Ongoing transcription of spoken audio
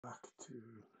Back to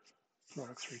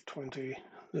prdt320.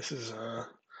 This is a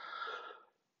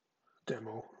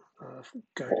demo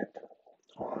guided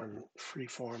on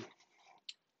freeform.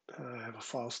 I have a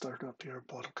file started up here,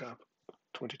 bottle cap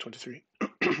 2023.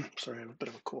 Sorry, I have a bit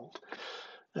of a cold.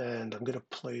 And I'm going to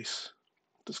place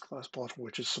this glass bottle,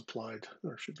 which is supplied,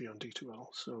 or should be on D2L.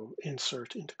 So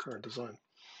insert into current design.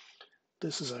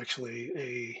 This is actually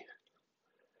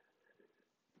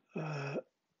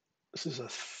this is a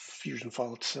Fusion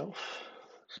file itself.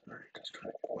 Sorry, just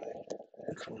trying to get my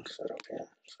headphones set up here.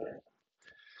 Sorry.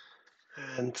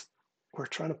 And we're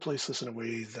trying to place this in a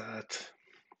way that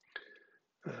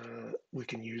we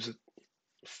can use it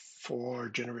for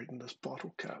generating this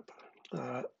bottle cap.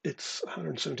 It's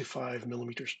 175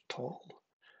 millimeters tall.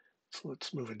 So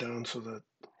let's move it down so that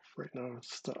right now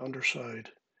it's the underside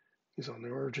is on the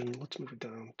origin. Let's move it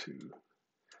down to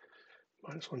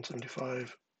minus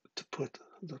 175 to put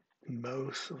the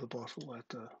mouth of the bottle at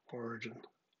the origin.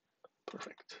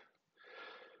 Perfect.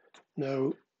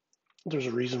 Now, there's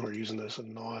a reason we're using this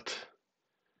and not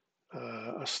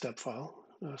a step file.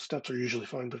 Steps are usually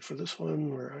fine, but for this one,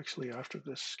 we're actually after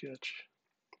this sketch.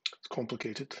 It's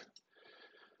complicated.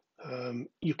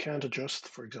 You can't adjust,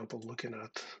 for example, looking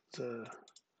at the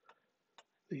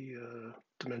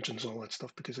dimensions and all that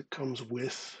stuff because it comes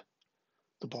with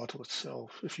the bottle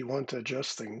itself. If you want to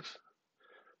adjust things,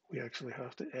 we actually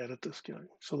have to edit this guy.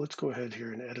 So let's go ahead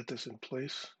here and edit this in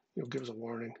place. It'll give us a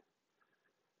warning,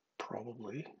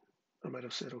 probably. I might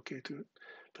have said okay to it.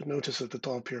 But notice at the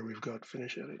top here, we've got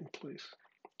finish edit in place.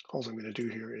 All I'm going to do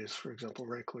here is, for example,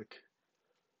 right click,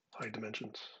 hide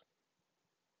dimensions.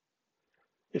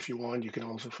 If you want, you can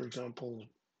also, for example,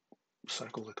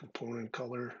 cycle the component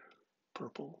color,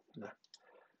 purple, nah.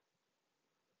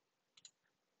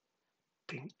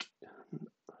 Pink.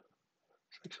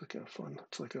 It's actually kind of fun.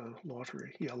 It's like a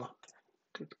lottery, yellow.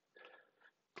 Good.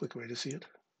 Click away to see it.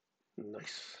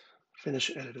 Nice.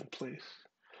 Finish edit in place.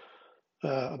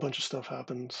 A bunch of stuff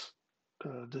happens.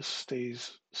 This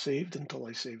stays saved until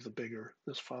I save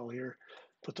this file here,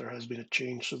 but there has been a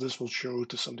change. So this will show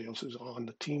to somebody else who's on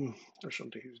the team or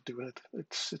somebody who's doing it.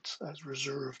 It sits as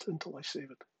reserved until I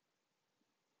save it.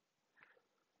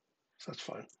 So that's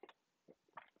fine.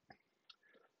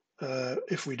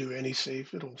 If we do any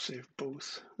save, it'll save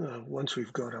both. Once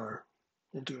we've got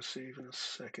we'll do a save in a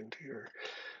second here.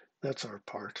 That's our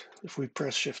part. If we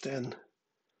press Shift N,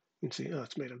 you can see,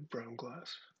 it's made of brown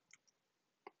glass.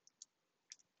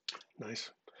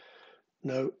 Nice.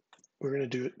 Now, we're going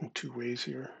to do it in two ways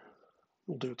here.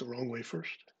 We'll do it the wrong way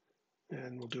first,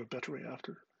 and we'll do a better way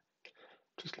after.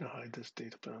 Just going to hide this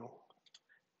data panel.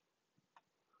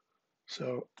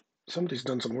 So somebody's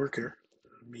done some work here,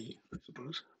 me, I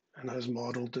suppose, and has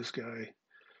modeled this guy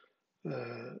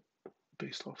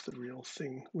based off the real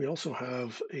thing. We also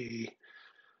have a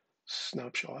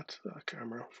snapshot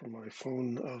camera from my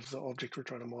phone of the object we're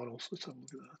trying to model. So let's have a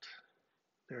look at that.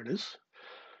 There it is.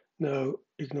 Now,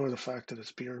 ignore the fact that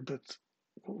it's beer, but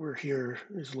what we're here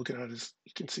is looking at is,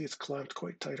 you can see it's clamped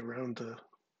quite tight around the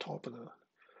top of the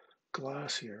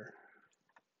glass here.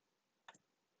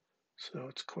 So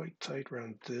it's quite tight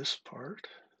around this part,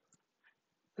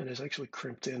 and it's actually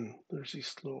crimped in. There's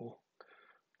these little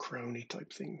crowny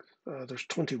type things. There's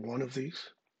 21 of these.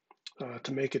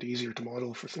 To make it easier to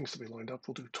model for things to be lined up,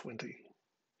 we'll do 20.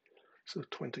 So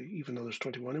 20, even though there's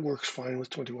 21, it works fine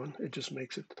with 21. It just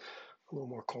makes it a little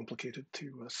more complicated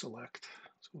to select.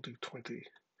 So we'll do 20.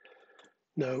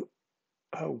 Now,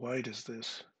 how wide is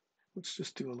this? Let's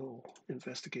just do a little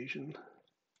investigation.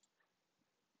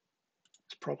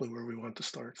 It's probably where we want to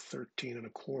start,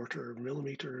 13.25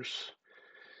 millimeters.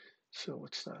 So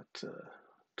what's that?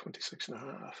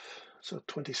 26.5. So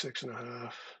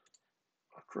 26.5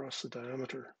 across the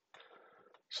diameter.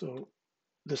 So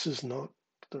this is not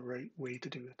the right way to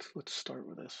do it. Let's start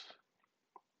with this.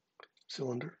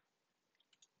 Cylinder.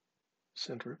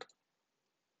 Center it.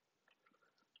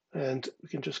 And we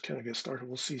can just kind of get started.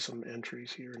 We'll see some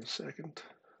entries here in a second.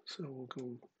 So we'll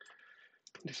go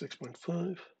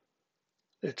 26.5.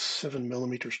 It's 7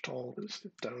 millimeters tall, but it's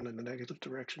down in the negative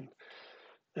direction.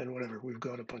 And whatever, we've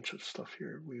got a bunch of stuff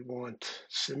here. We want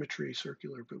symmetry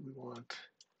circular, but we want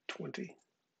 20.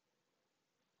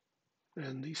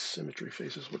 And these symmetry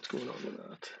faces, what's going on with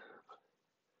that?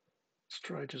 Let's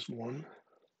try just one.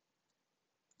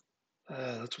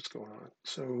 That's what's going on.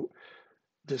 So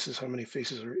this is how many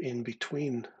faces are in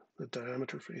between the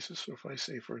diameter faces. So if I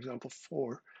say, for example,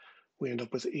 4, we end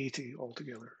up with 80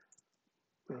 altogether.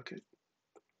 Okay.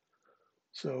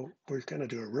 So we're going to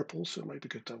do a ripple, so it might be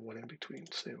good to have one in between.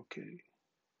 Say okay.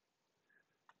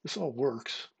 This all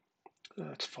works.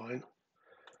 That's fine.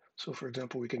 So for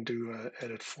example, we can do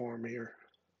edit form here.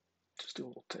 Just do a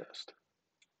little test.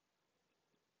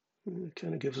 And it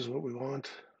kind of gives us what we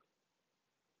want.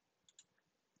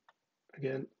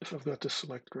 Again, if I've got this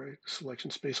select right, selection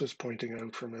space is pointing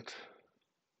out from it.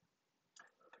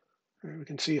 Right, we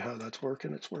can see how that's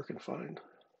working. It's working fine.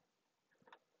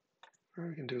 Right,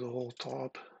 we can do the whole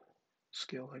top,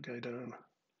 scale that guy down.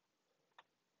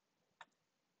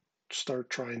 Start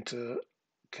trying to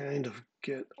kind of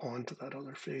get onto that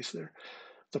other face there.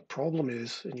 The problem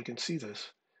is, and you can see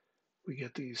this, we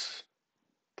get these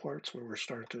parts where we're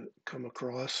starting to come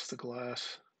across the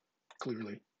glass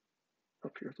clearly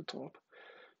up here at the top.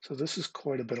 So this is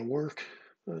quite a bit of work.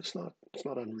 It's not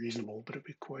unreasonable, but it'd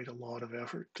be quite a lot of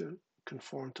effort to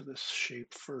conform to this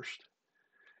shape first.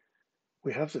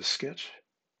 We have this sketch.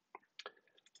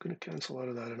 I'm going to cancel out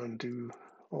of that and undo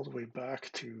all the way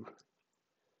back to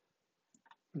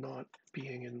not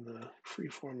being in the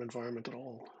freeform environment at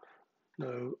all.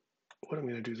 Now, what I'm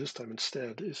going to do this time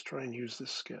instead is try and use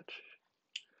this sketch.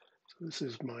 So this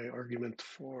is my argument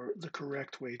for the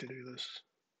correct way to do this.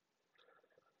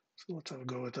 So let's have a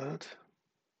go at that.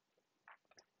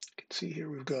 You can see here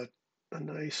we've got a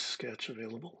nice sketch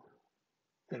available,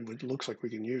 and it looks like we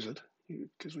can use it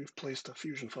because we've placed a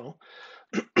Fusion file.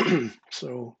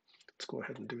 So let's go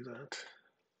ahead and do that.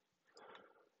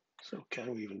 So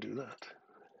can we even do that?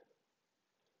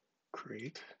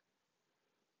 Create.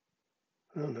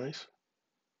 Oh, nice.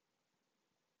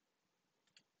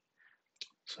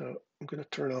 So I'm going to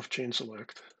turn off chain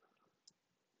select.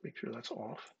 Make sure that's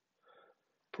off.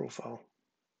 Profile.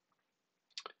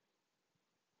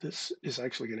 This is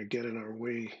actually going to get in our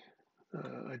way.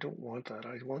 I don't want that.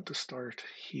 I want to start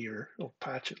here. I'll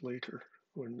patch it later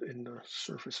when in the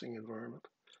surfacing environment.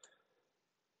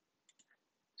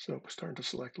 So we're starting to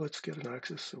select. Let's get an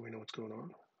axis so we know what's going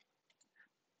on.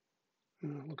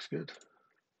 Looks good.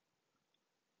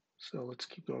 So let's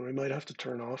keep going. We might have to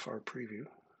turn off our preview.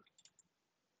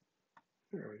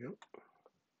 There we go.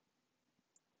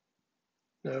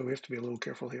 Now we have to be a little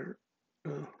careful here.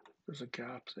 There's a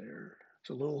gap there. It's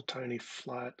a little tiny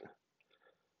flat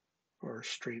or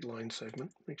straight line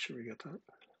segment. Make sure we get that.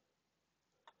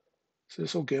 So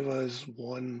this will give us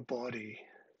one body.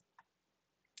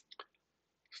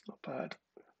 It's not bad.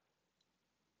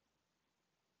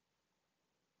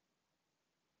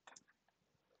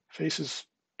 Faces,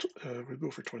 we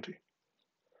go for 20.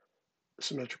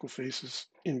 Symmetrical faces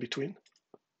in between.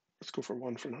 Let's go for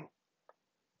 1 for now.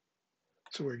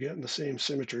 So we're getting the same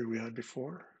symmetry we had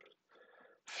before.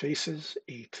 Faces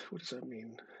 8. What does that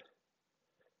mean?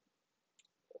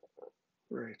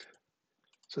 Right.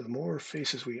 So the more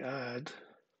faces we add,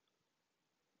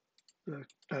 the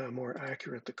more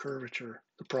accurate the curvature.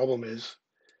 The problem is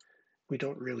we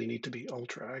don't really need to be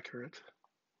ultra accurate.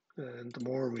 And the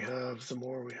more we have, the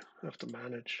more we have to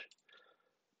manage.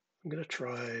 I'm going to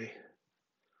try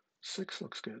 6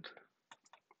 looks good.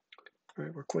 All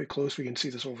right, we're quite close. We can see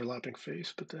this overlapping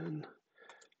face, but then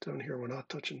down here we're not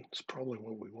touching. It's probably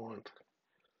what we want.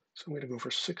 So I'm going to go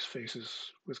for 6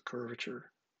 faces with curvature.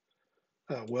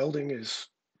 Welding is,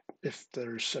 if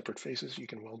there's separate faces, you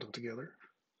can weld them together.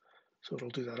 So it'll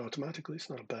do that automatically. It's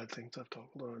not a bad thing to have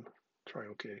toggled on. Try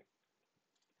OK.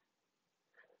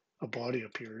 A body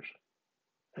appears,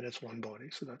 and it's one body,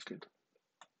 so that's good.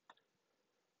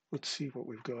 Let's see what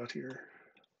we've got here.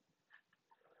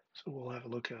 So we'll have a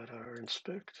look at our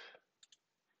inspect,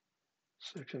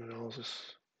 section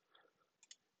analysis.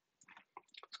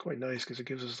 It's quite nice because it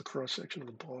gives us the cross section of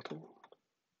the bottle.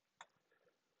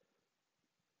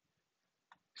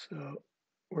 So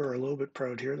we're a little bit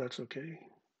proud here, that's okay.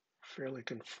 Fairly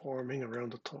conforming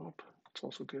around the top, it's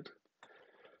also good.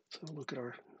 So look at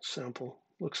our sample.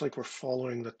 Looks like we're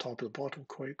following the top of the bottle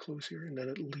quite close here, and then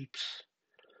it leaps.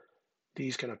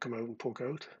 These kind of come out and poke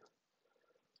out.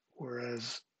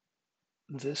 Whereas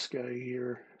this guy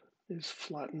here is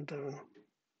flattened down.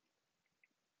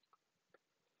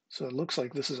 So it looks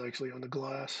like this is actually on the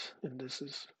glass, and this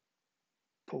is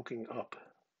poking up.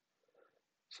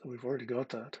 So we've already got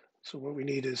that. So what we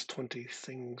need is 20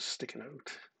 things sticking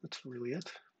out. That's really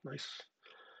it. Nice.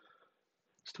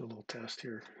 Let's do a little test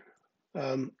here.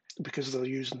 Because they're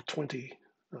using 20,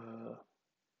 I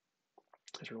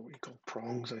don't know what you call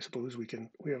prongs, I suppose, we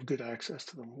have good access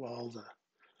to them while the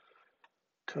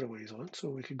cutaway's on. So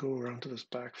we could go around to this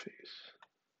back face.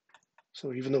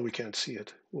 So even though we can't see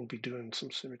it, we'll be doing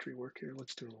some symmetry work here.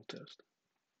 Let's do a little test.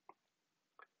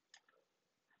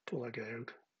 Pull that guy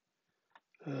out.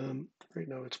 Right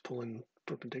now it's pulling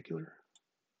perpendicular.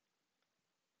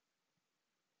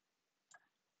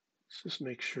 Let's just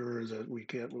make sure that we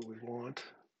get what we want.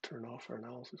 Turn off our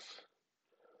analysis.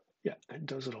 Yeah, it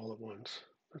does it all at once.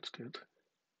 That's good.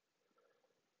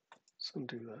 Let's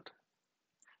undo that.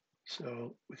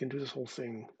 So we can do this whole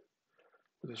thing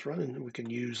with this run, and we can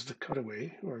use the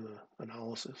cutaway or the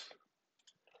analysis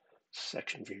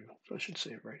section view, so I should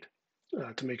say it right,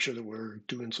 to make sure that we're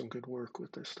doing some good work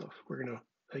with this stuff. We're going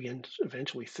to, again,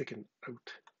 eventually thicken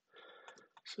out.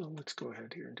 So let's go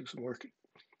ahead here and do some work. We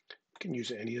can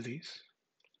use any of these.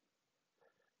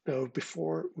 Now,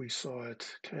 before we saw it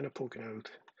kind of poking out.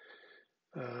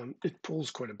 It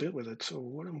pulls quite a bit with it, so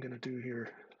what I'm going to do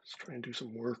here is try and do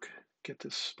some work, get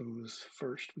this smooth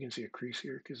first. We can see a crease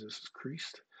here because this is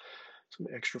creased. Some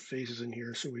extra phases in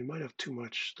here, so we might have too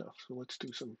much stuff. So let's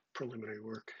do some preliminary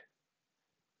work.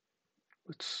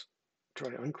 Let's try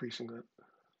uncreasing that.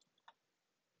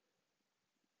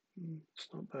 It's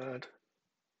not bad.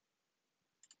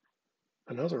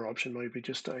 Another option might be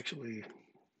just to actually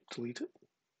delete it.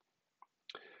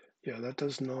 Yeah, that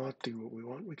does not do what we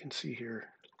want. We can see here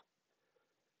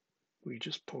we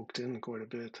just poked in quite a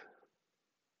bit.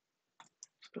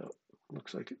 So it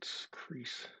looks like it's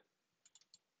crease,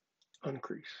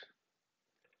 uncrease.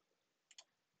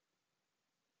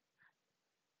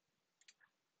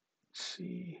 Let's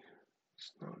see,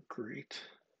 it's not great.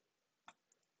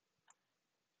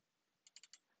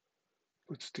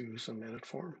 Let's do some edit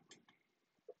form.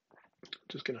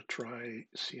 Just going to try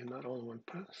seeing that all in one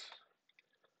pass.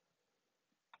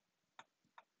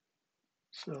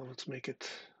 So let's make it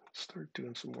start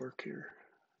doing some work here.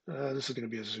 This is going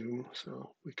to be a zoom, so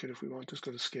we could, if we want, just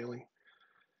go to scaling.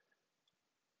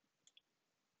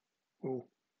 Oh,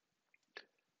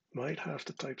 might have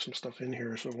to type some stuff in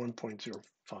here, so 1.05,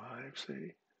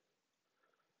 say.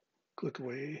 Click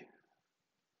away.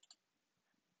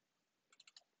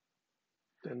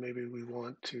 Then maybe we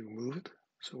want to move it,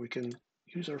 so we can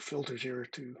use our filters here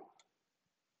to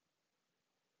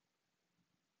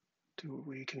do what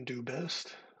we can do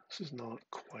best. This is not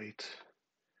quite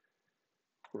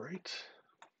right.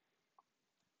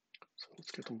 So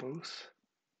let's get them both.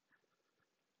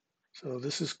 So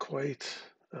this is quite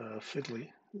fiddly,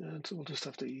 and so we'll just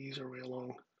have to ease our way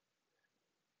along.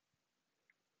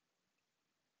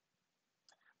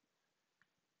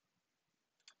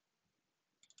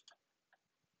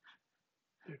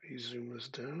 Maybe zoom this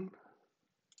down.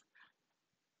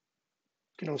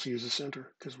 You can also use the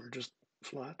center because we're just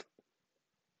flat.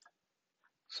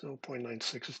 So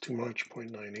 0.96 is too much,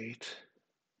 0.98,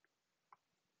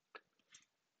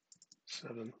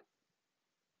 7.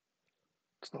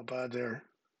 It's not bad there.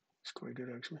 It's quite good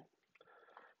actually.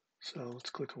 So let's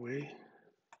click away.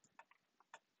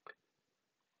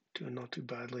 Doing not too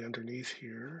badly underneath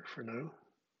here for now.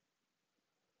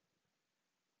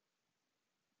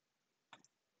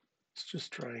 Let's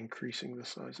just try increasing the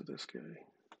size of this guy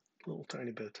a little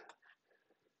tiny bit.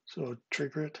 So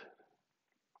trigger it.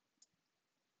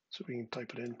 So we can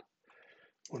type it in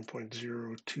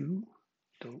 1.02,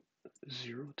 don't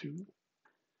 02,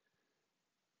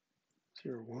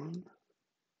 01.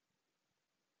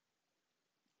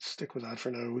 Stick with that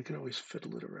for now. We can always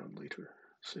fiddle it around later.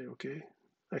 Say okay.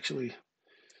 Actually,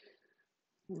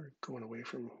 we're going away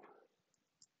from, it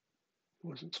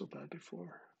wasn't so bad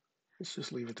before. Let's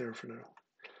just leave it there for now.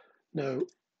 Now,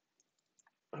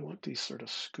 I want these sort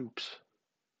of scoops.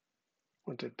 I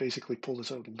want to basically pull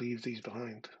this out and leave these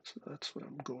behind. So that's what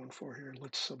I'm going for here.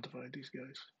 Let's subdivide these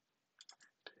guys.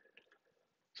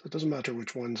 So it doesn't matter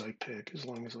which ones I pick as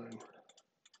long as I'm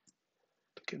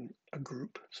picking a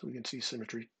group so we can see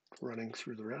symmetry running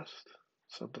through the rest.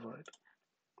 Subdivide.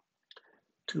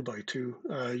 2 by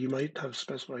 2. You might have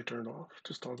specify turned off.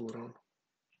 Just toggle it on.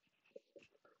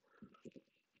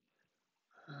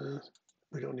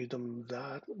 We don't need them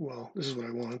that well. This is what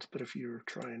I want, but if you're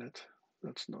trying it,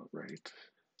 that's not right.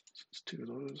 So it's 2 of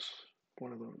those,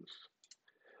 1 of those.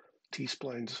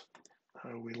 T-splines.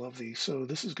 We love these. So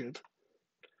this is good.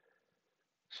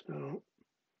 So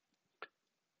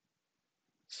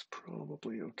it's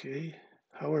probably okay.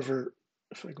 However,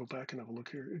 if I go back and have a look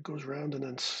here, it goes round and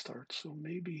then starts. So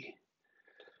maybe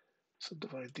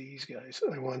subdivide these guys.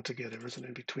 I want to get everything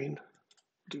in between.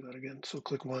 Do that again. So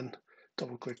click 1,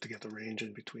 double click to get the range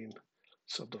in between.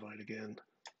 Subdivide again.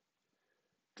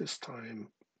 This time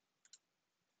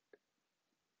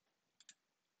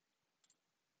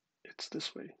it's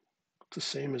this way. It's the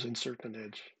same as insert an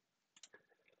edge.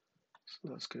 So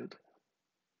that's good.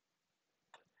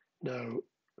 Now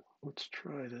let's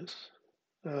try this.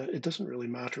 It doesn't really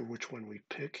matter which one we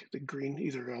pick, the green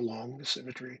either along the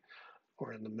symmetry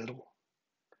or in the middle.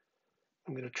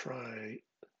 I'm going to try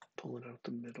pulling out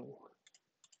the middle.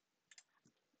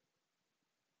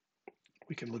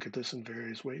 We can look at this in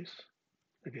various ways.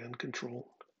 Again, control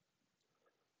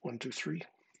 1, 2, 3.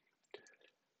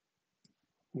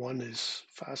 1 is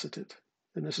faceted.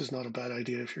 And this is not a bad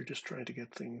idea if you're just trying to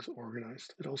get things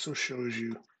organized. It also shows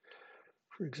you,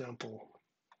 for example,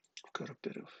 I've got a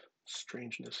bit of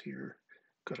strangeness here,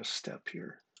 got a step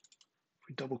here. If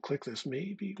we double click this,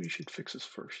 maybe we should fix this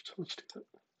first. Let's do that.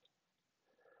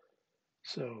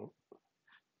 So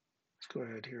let's go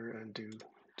ahead here and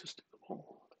just do them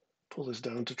all. Pull this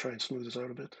down to try and smooth this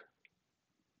out a bit.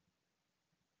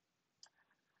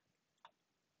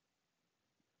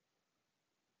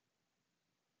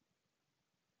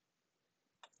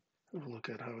 Have a look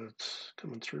at how it's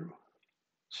coming through.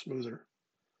 Smoother.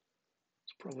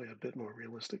 It's probably a bit more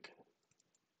realistic.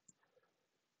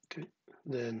 Okay,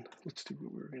 then let's do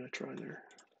what we were going to try there.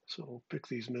 So we'll pick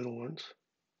these middle ones.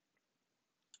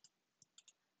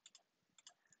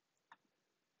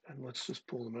 And let's just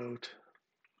pull them out.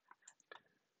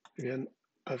 Again,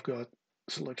 I've got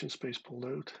selection space pulled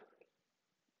out.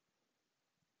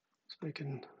 So I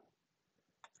can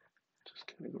just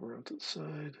kind of go around to the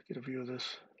side, get a view of this,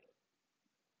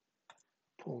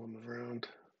 pull them around.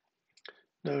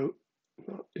 Now, I'm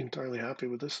not entirely happy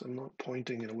with this. I'm not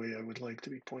pointing in a way I would like to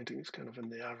be pointing. It's kind of in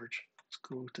the average. Let's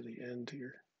go to the end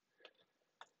here.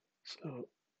 So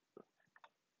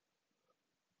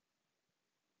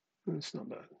it's not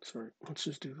bad. Sorry, let's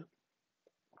just do that.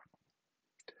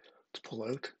 Let's pull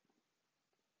out.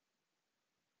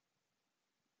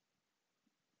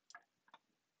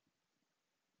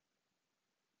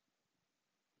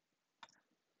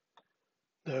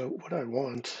 Now, what I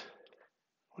want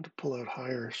to pull out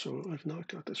higher, so I've not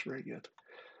got this right yet.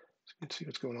 So you can see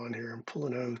what's going on here. I'm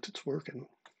pulling out, it's working.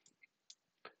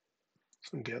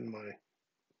 So I'm getting my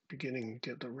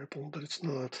get the ripple, but it's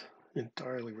not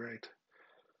entirely right.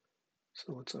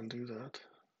 So let's undo that.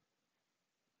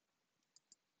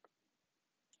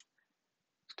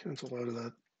 Let's cancel out of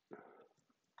that.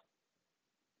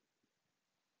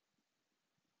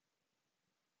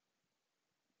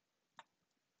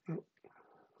 Oh,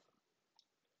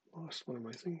 lost one of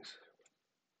my things.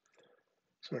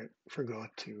 Sorry, forgot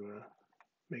to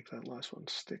make that last one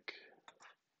stick.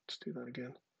 Let's do that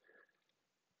again.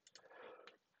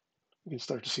 You can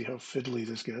start to see how fiddly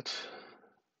this gets.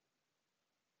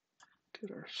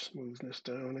 Get our smoothness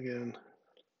down again.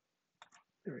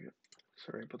 There we go.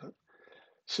 Sorry about that.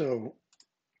 So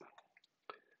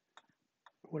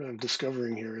what I'm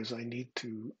discovering here is I need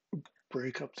to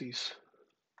break up these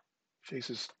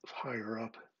faces higher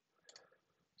up.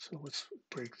 So let's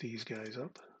break these guys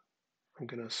up. I'm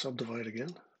going to subdivide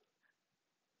again.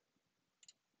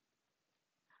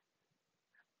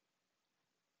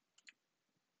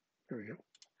 There we go.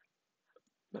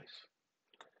 Nice.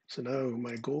 So now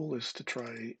my goal is to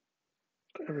try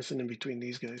everything in between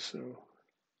these guys. So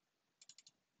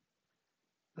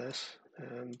this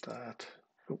and that.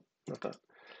 Oh, not that.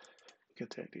 Get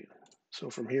the idea. So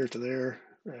from here to there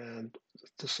and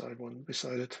the side one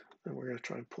beside it. And we're going to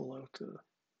try and pull out the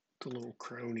little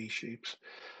crowny shapes.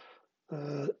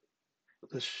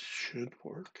 This should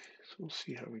work. So we'll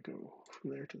see how we go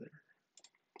from there to there.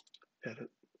 Edit,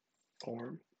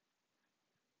 form.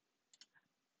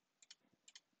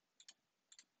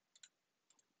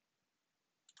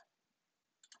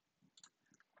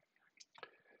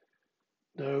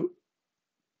 Now,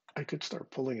 I could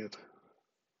start pulling it,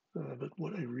 but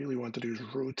what I really want to do is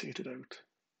rotate it out.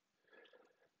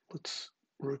 Let's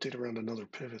rotate around another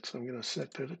pivot. So I'm going to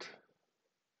set pivot,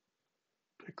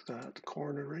 pick that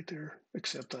corner right there,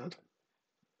 accept that.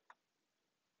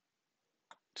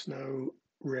 It's now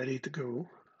ready to go.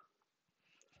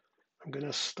 I'm going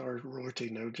to start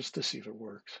rotating now just to see if it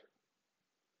works.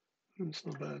 It's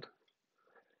not bad.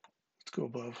 Let's go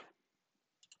above.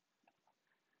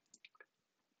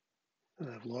 And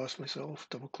I've lost myself.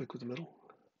 Double click with the middle.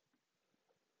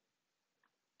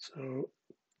 So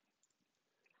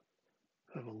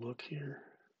have a look here.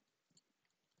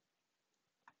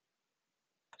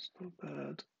 It's not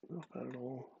bad at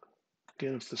all.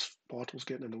 Again, if this bottle's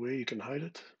getting in the way, you can hide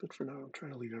it. But for now, I'm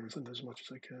trying to leave everything as much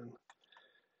as I can.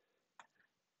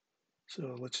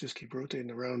 So let's just keep rotating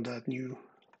around that new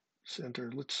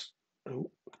center. Let's,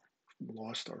 oh,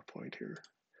 lost our point here.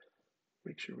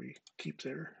 Make sure we keep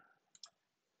there.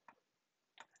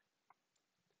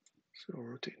 So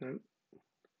rotating out.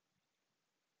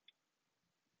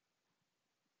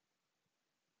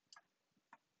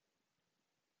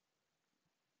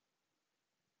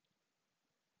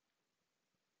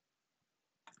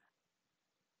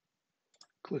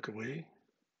 Click away.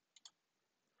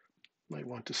 Might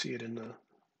want to see it in the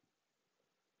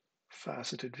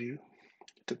faceted view.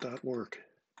 Did that work?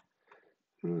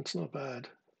 Well, it's not bad.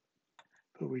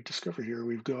 But we discover here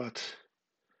we've got,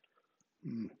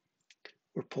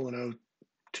 we're pulling out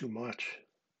too much.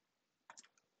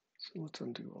 So let's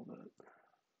undo all that.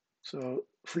 So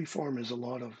freeform is a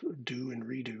lot of do and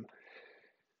redo.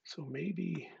 So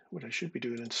maybe what I should be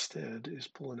doing instead is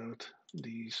pulling out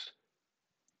these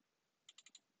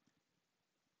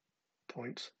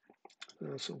points.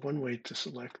 So one way to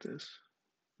select this,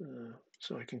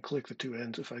 so I can click the two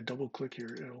ends. If I double click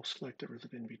here, it'll select everything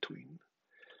in between.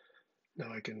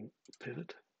 Now I can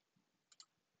pivot,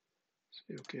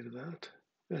 say okay to that,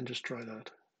 and just try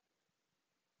that.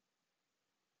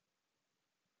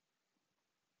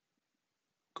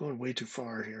 Going way too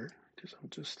far here because I'm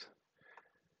just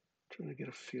trying to get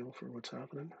a feel for what's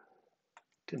happening.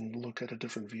 Can look at a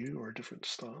different view or a different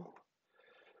style.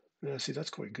 Now see, that's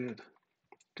quite good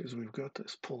because we've got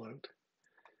this pull out.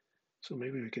 So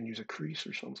maybe we can use a crease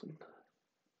or something.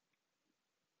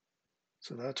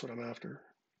 So that's what I'm after.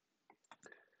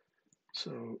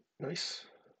 So nice.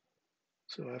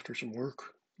 So after some work,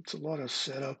 it's a lot of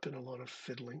setup and a lot of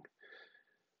fiddling.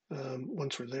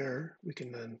 Once we're there, we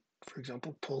can then, for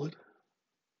example, pull it.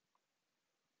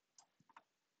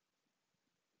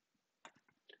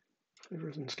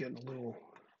 Everything's getting a little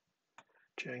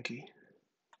janky,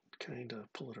 kind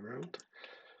of pull it around.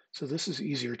 So this is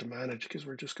easier to manage because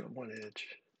we're just got one edge.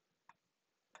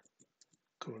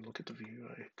 Go and look at the view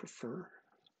I prefer.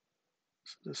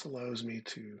 So this allows me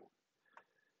to,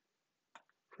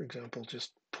 for example,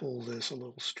 just pull this a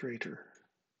little straighter.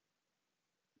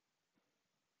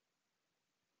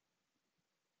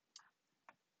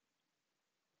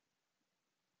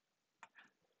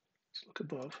 Let's look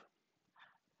above.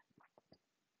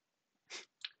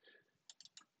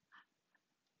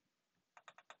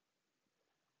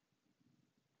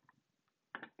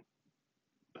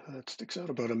 It sticks out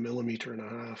about 1.5 millimeters.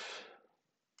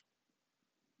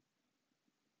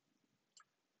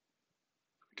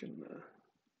 We can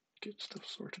get stuff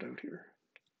sorted out here.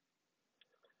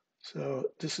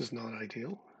 So this is not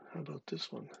ideal. How about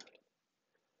this one?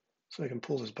 So I can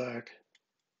pull this back.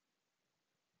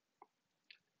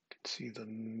 You can see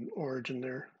the origin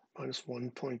there, minus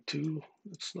 1.2.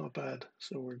 It's not bad,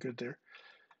 so we're good there.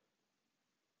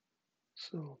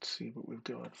 So let's see what we've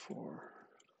got for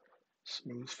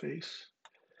smooth face.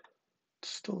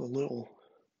 It's still a little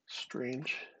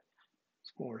strange.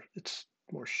 It's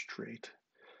more straight.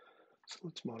 So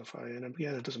let's modify it. And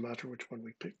again, it doesn't matter which one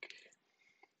we pick.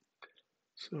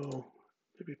 So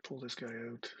maybe pull this guy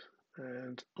out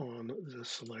and on the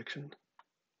selection.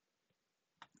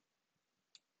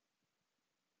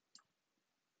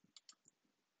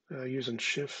 Using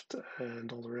shift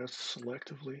and all the rest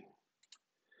selectively.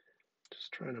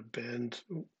 Just trying to bend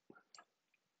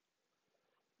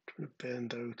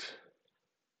out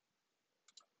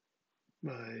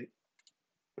my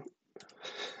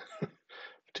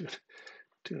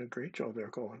doing a great job there,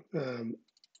 Colin.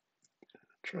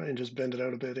 Try and just bend it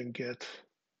out a bit and get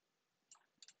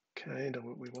kind of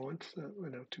what we want. That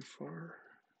went out too far.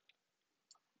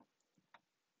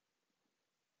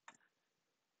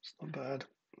 It's not bad.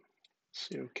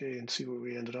 See okay and see what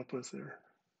we ended up with there.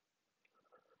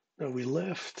 Now we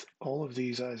left all of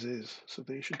these as is, so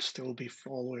they should still be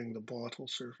following the bottle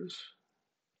surface.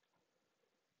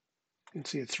 You can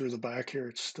see it through the back here.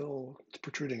 It's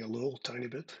protruding a little tiny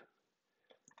bit.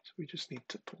 So we just need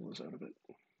to pull this out a bit.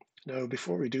 Now,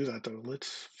 before we do that though,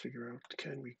 let's figure out,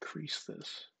 can we crease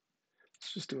this?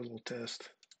 Let's just do a little test.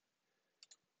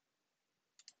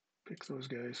 Pick those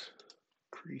guys,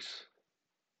 crease.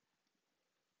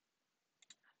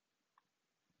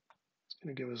 It's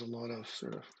gonna give us a lot of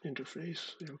sort of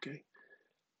interface. Okay.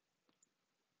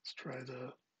 Let's try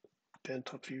the bent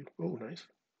top view. Oh, nice.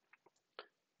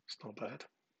 It's not bad.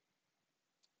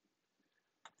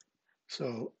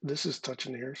 So this is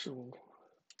touching here, so we'll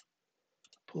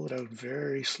pull it out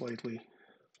very slightly. You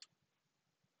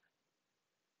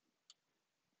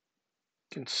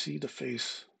can see the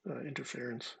face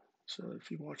interference. So if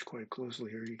you watch quite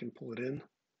closely here, you can pull it in.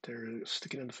 There it is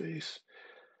sticking in the face,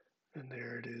 and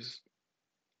there it is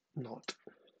not.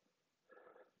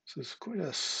 So it's quite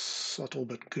a subtle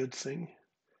but good thing.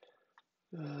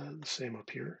 The same up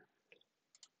here.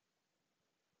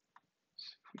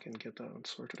 See if we can get that one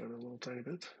sorted out a little tiny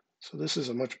bit. So this is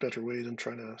a much better way than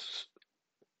trying to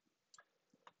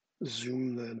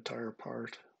zoom the entire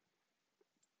part.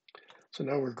 So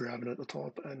now we're grabbing at the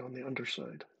top and on the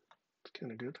underside. It's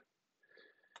kind of good.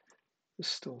 It's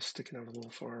still sticking out a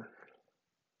little far.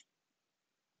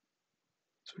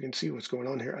 So we can see what's going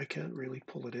on here. I can't really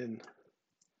pull it in.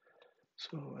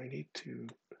 So I need to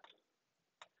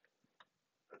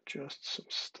adjust some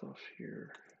stuff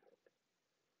here.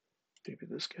 Maybe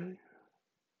this guy.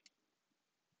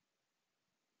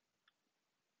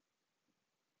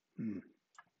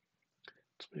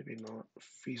 It's maybe not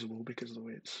feasible because of the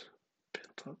way it's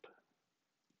bent up.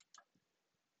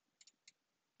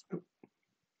 Oh,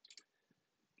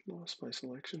 lost my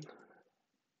selection.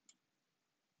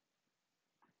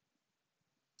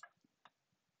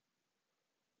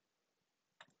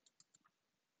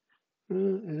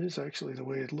 It is actually the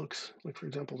way it looks. Like, for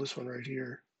example, this one right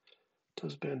here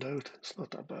does bend out. It's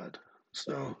not that bad.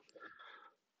 So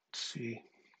let's see.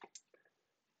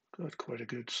 Got quite a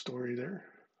good story there.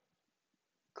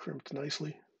 Crimped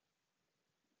nicely.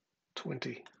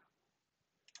 20.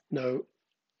 Now,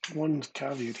 one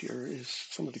caveat here is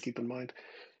something to keep in mind.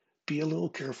 Be a little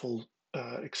careful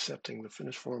accepting the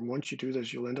finish form. Once you do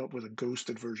this, you'll end up with a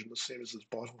ghosted version, the same as this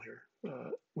bottle here,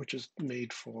 which is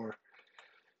made for,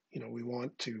 we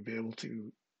want to be able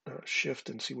to shift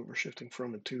and see what we're shifting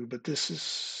from and to, but this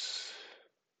is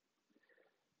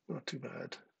not too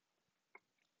bad.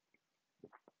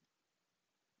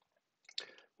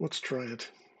 Let's try it.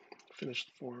 Finish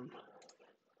the form.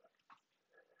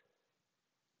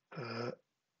 I'm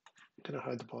going to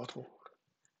hide the bottle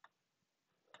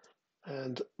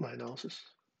and my analysis.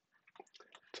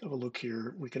 Let's have a look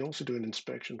here. We can also do an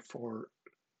inspection for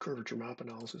curvature map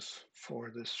analysis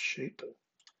for this shape.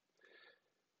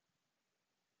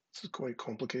 This is quite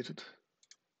complicated.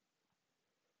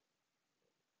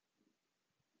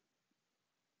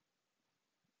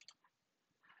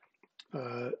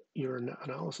 Your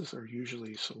analysis are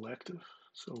usually selective,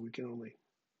 so we can only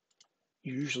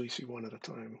usually see one at a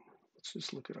time. Let's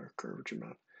just look at our curvature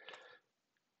map.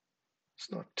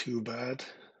 It's not too bad.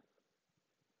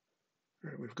 All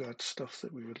right, we've got stuff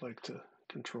that we would like to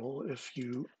control. If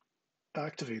you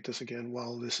activate this again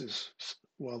while this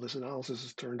analysis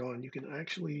is turned on, you can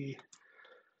actually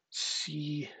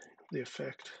see the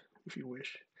effect if you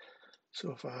wish.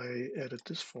 So if I edit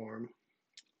this form,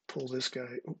 pull this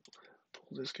guy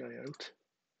out,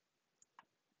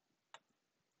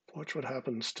 watch what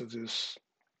happens to this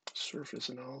surface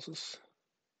analysis.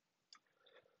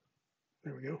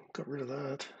 There we go, got rid of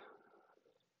that.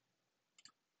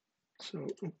 So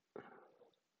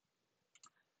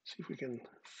see if we can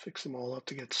fix them all up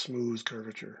to get smooth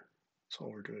curvature. That's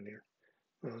all we're doing here.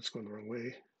 Oh, it's going the wrong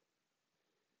way.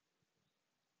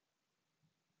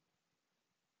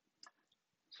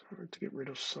 It's hard to get rid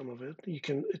of some of it.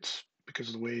 It's because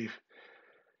of the way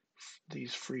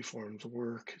these freeforms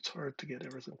work, it's hard to get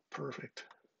everything perfect.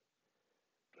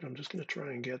 But I'm just going to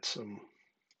try and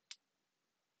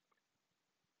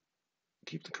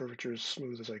keep the curvature as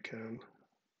smooth as I can.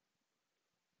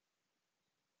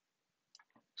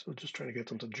 So just trying to get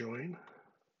them to join.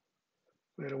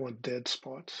 I don't want dead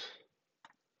spots.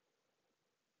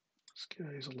 This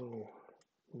guy's a little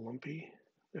lumpy.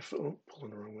 Pulling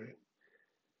the wrong way.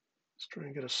 Let's try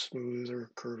and get a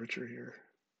smoother curvature here.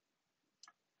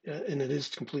 Yeah, and it is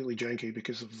completely janky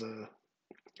because of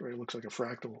it looks like a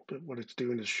fractal, but what it's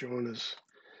doing is showing us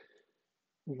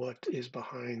what is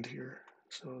behind here.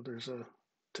 So there's a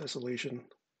tessellation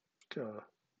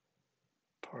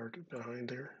part behind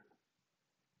there.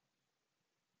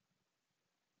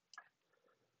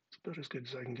 It's about as good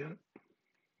as I can get it.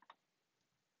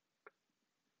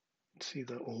 See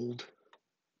the old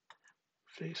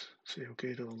face, say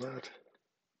okay to all that,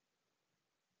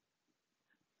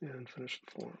 and finish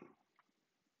the form.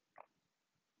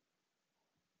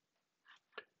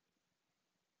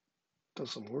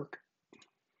 Does some work.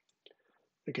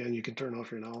 Again, you can turn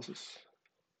off your analysis.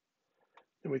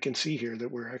 And we can see here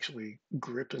that we're actually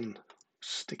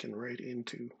sticking right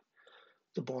into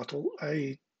the bottle.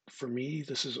 For me,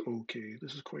 this is okay.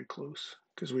 This is quite close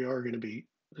because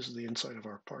this is the inside of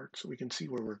our part. So we can see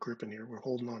where we're gripping here. We're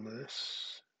holding on to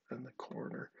this and the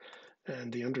corner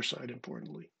and the underside,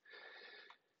 importantly.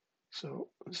 So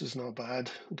this is not bad.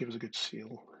 It'll give us a good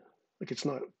seal. Like, it's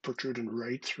not protruding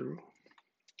right through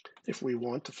if we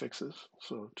want to fix this.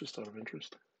 So just out of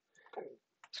interest,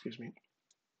 excuse me.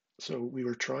 So we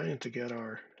were trying to get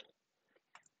our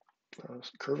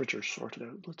curvature sorted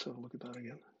out. Let's have a look at that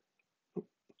again.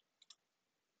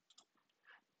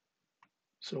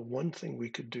 So one thing we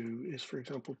could do is, for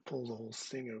example, pull the whole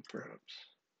thing out, perhaps.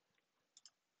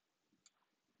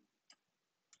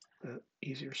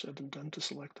 Easier said than done to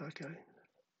select that guy.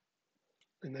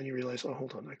 And then you realize, oh,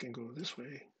 hold on, I can go this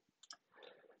way.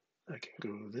 I can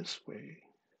go this way.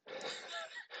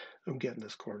 I'm getting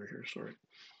this corner here, sorry.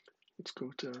 Let's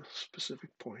go to a specific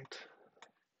point.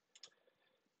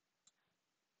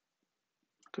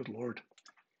 Good Lord.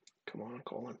 Come on,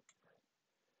 Colin.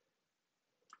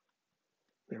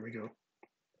 There we go.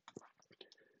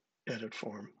 Edit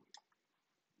form.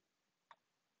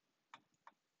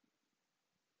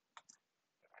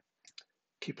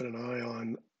 Keeping an eye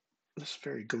on this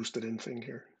very ghosted in thing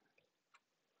here.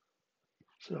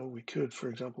 So we could, for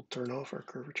example, turn off our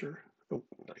curvature. Oh,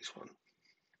 nice one.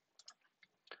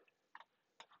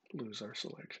 Lose our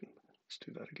selection. Let's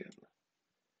do that again.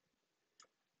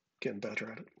 Getting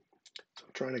better at it. So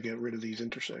I'm trying to get rid of these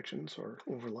intersections or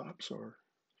overlaps or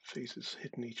faces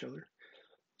hitting each other.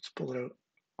 Let's pull it out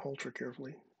ultra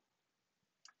carefully.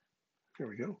 There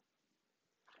we go.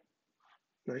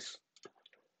 Nice.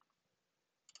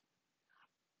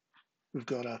 We've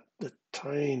got the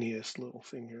tiniest little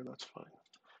thing here, that's fine.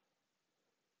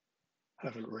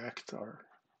 Haven't wrecked our,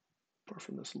 apart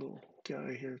from this little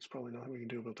guy here, it's probably nothing we can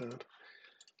do about that.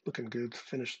 Looking good,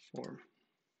 finished form.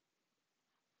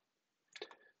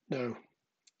 Now,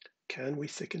 can we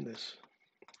thicken this?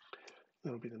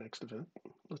 That'll be the next event.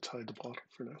 Let's hide the bottom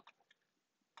for now.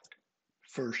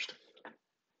 First,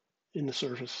 in the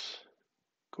surface,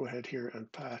 go ahead here and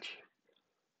patch.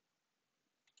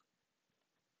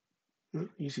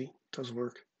 Easy, does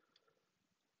work.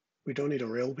 We don't need a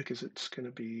rail because it's going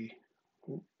to be,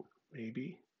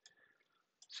 maybe.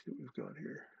 Let's see what we've got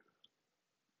here.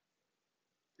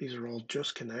 These are all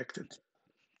just connected.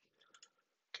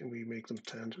 Can we make them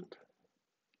tangent?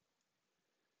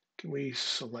 Can we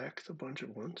select a bunch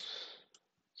at once?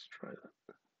 Let's try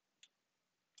that.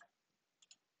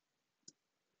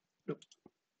 Nope.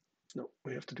 No,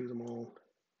 we have to do them all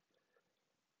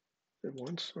at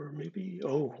once, or maybe,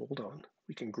 oh, hold on.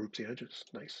 We can group the edges.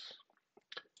 Nice.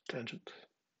 Tangent.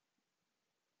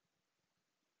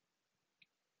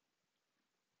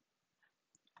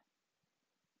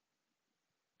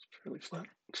 It's fairly flat.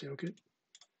 See how good?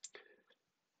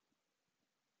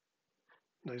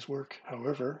 Nice work.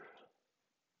 However,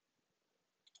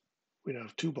 we now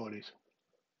have two bodies.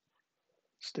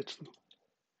 Stitch them.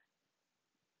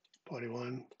 Body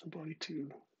one and body two.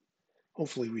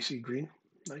 Hopefully we see green.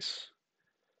 Nice.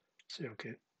 See,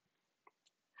 okay.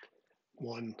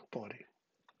 One body.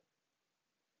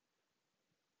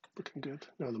 Looking good.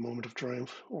 Now the moment of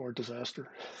triumph or disaster.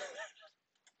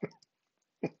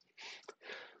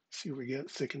 See what we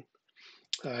get. Thicken.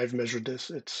 I've measured this.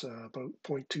 It's about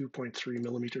 0.2, 0.3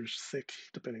 millimeters thick,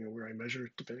 depending on where I measure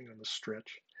it, depending on the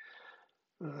stretch.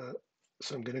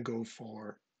 So I'm going to go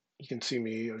for, you can see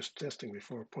me, I was testing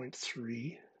before,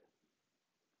 0.3.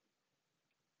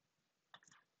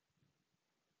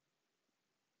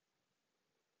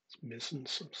 It's missing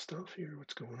some stuff here.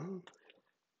 What's going on?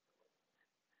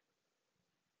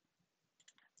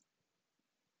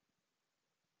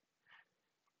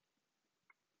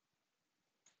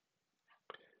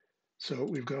 So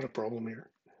we've got a problem here.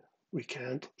 We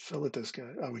can't fillet this guy.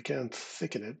 We can't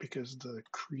thicken it because the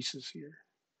crease is here.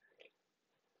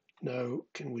 Now,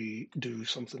 can we do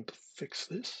something to fix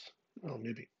this? Oh,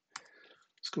 maybe.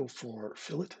 Let's go for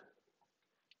fillet.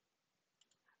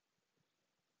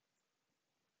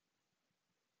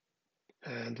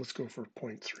 And let's go for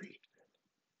 0.3.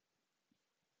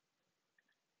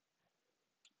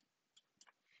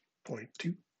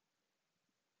 0.2.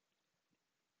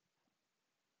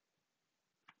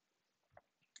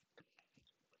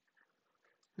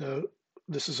 Now,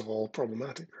 this is all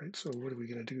problematic, right? So what are we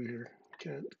going to do here?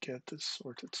 Can't get this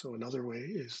sorted. So another way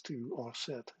is to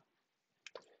offset.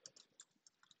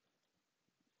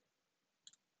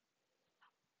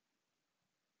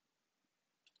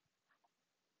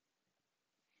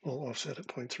 We'll offset at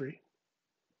 0.3.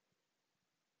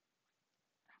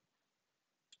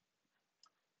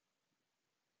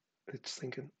 It's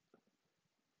thinking.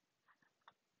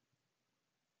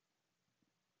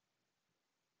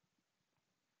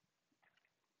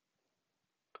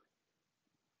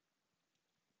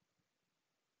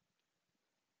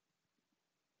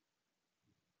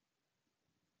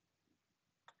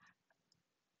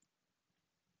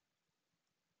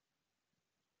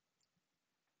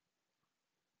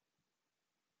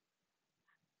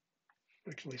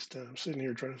 Actually, I'm sitting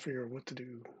here trying to figure out what to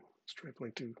do. Let's try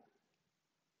 0.2.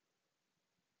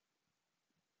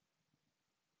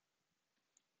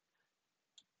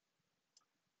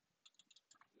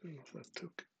 I don't know if that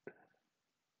took.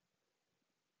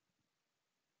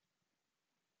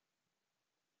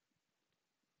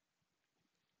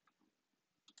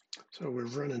 So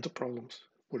we've run into problems.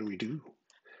 What do we do?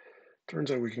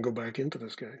 Turns out we can go back into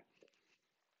this guy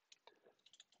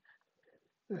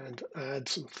and add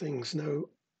some things. Now,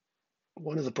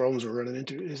 one of the problems we're running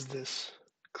into is this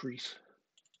crease.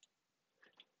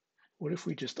 What if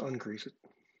we just uncrease it?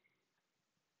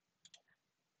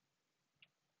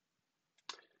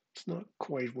 It's not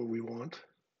quite what we want.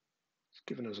 It's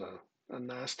giving us a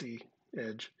nasty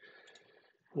edge.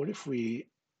 What if we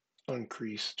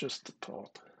uncrease just the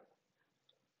top?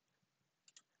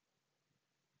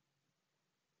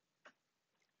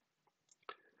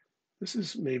 This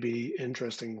is maybe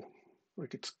interesting,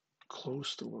 like it's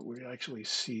close to what we actually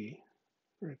see.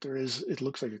 Right, it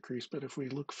looks like a crease, but if we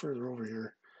look further over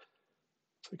here,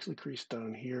 it's actually creased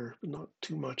down here, but not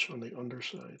too much on the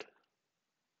underside.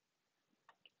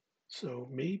 So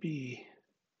maybe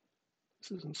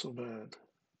this isn't so bad.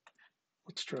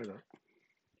 Let's try that.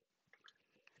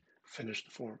 Finish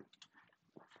the form.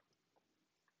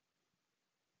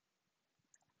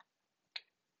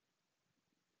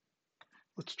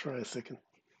 Let's try a thicken.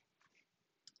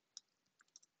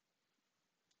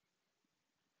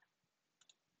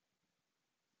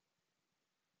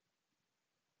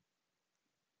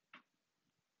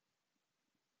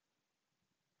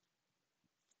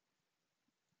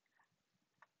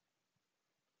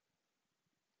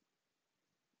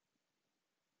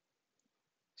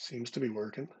 Seems to be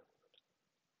working.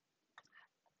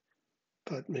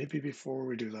 But maybe before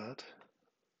we do that,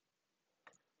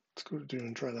 let's go to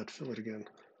and try that fillet again.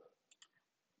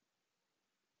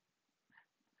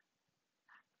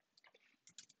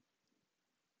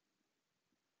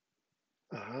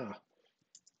 Aha.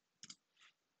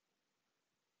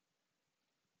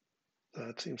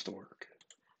 That seems to work.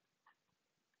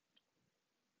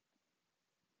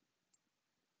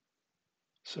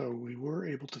 So we were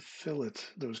able to fillet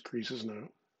those creases now.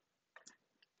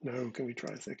 Now can we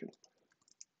try thicken?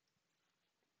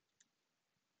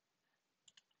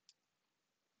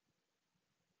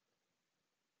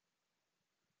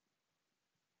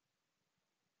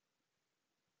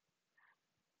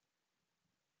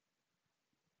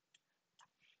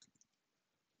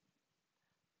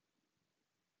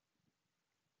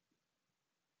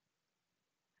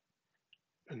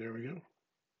 And there we go.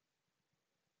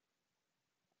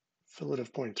 Fillet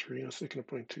of 0.3 and a thicken of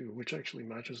 0.2, which actually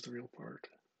matches the real part.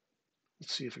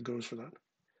 Let's see if it goes for that.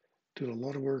 Doing a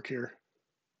lot of work here.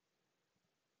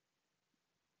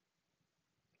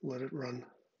 Let it run.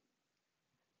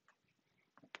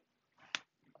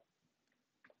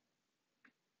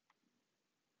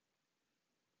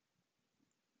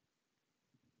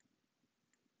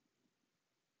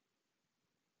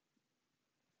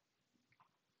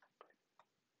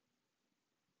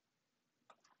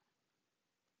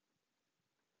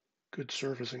 Good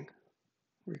surfacing.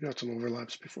 We got some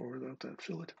overlaps before without that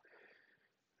fillet.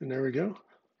 And there we go.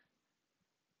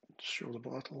 Show the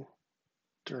bottle.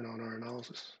 Turn on our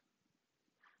analysis.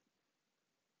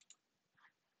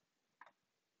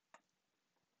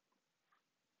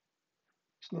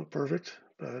 It's not perfect,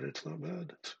 but it's not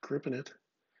bad. It's gripping it.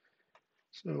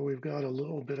 So we've got a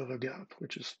little bit of a gap,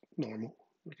 which is normal.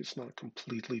 Like it's not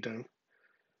completely down,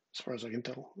 as far as I can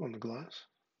tell on the glass.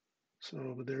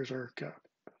 So, but there's our gap.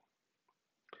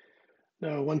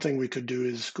 Now, one thing we could do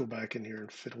is go back in here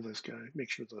and fiddle this guy,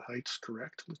 make sure the height's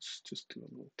correct. Let's just do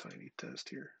a little tiny test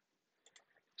here.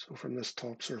 So from this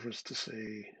top surface to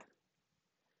say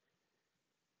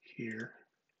here,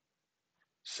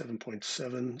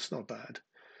 7.7, it's not bad.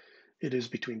 It is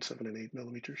between 7 and 8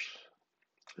 millimeters.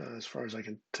 As far as I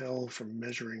can tell from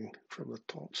measuring from the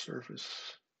top surface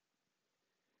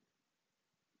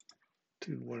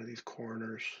to one of these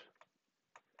corners.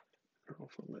 I don't know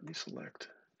if it'll let me select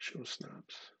show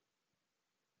snaps.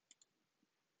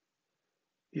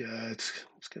 Yeah, it's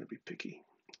going to be picky.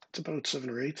 It's about 7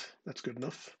 or 8. That's good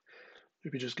enough.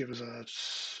 Maybe just give us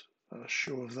a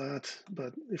show of that.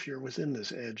 But if you're within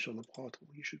this edge on the bottle,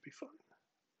 you should be fine.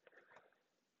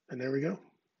 And there we go.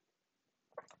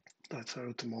 That's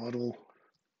how to model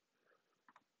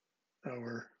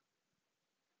our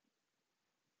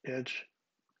edge.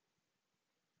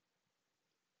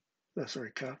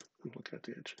 Sorry, cap. I'm looking at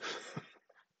the edge.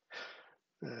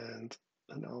 And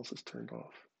analysis turned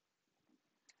off.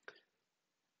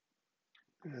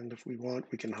 And if we want,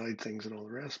 we can hide things and all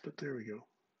the rest, but there we go.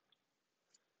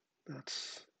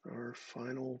 That's our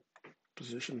final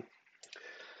position.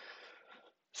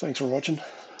 Thanks for watching.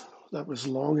 That was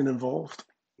long and involved,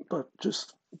 but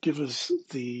just give us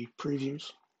the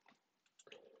previews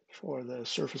for the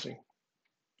surfacing,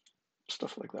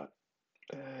 stuff like that.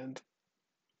 And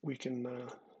we can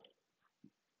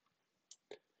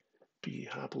be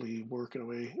happily working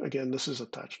away. Again, this is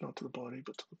attached not to the body,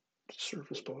 but to the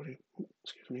surface body.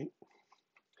 Excuse me.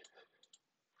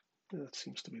 That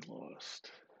seems to be lost.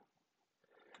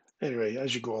 Anyway,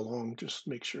 as you go along, just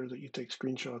make sure that you take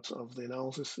screenshots of the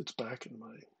analysis. It's back in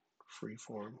my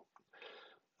freeform.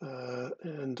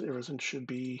 And everything should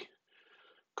be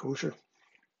kosher.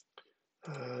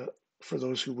 For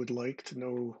those who would like to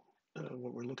know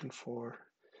what we're looking for,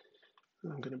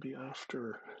 I'm going to be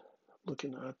after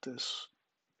looking at this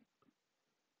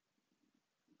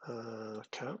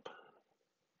cap.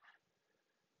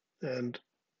 And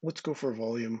let's go for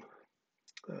volume.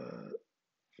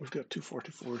 We've got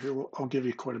 244 here. I'll give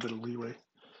you quite a bit of leeway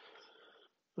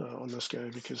on this guy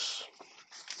because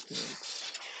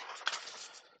it's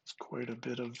quite a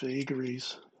bit of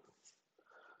vagaries.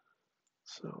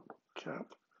 So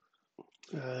cap.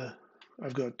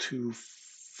 I've got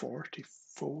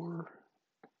 244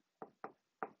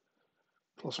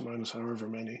 plus or minus however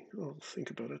many. I'll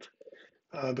think about it.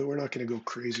 But we're not going to go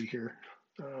crazy here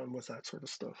with that sort of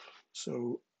stuff.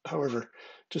 So, however,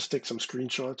 just take some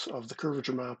screenshots of the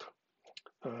curvature map,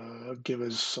 give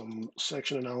us some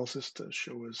section analysis to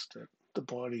show us that the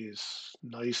body is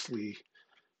nicely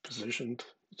positioned.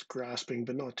 It's grasping,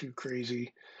 but not too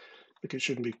crazy. Like it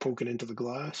shouldn't be poking into the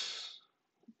glass,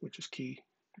 which is key,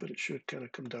 but it should kind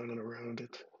of come down and around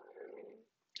it.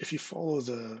 If you follow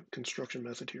the construction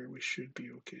method here, we should be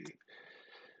okay.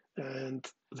 And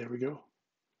there we go.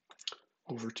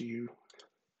 Over to you.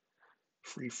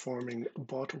 Free-forming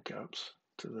bottle caps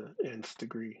to the nth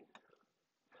degree.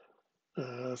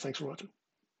 Thanks for watching.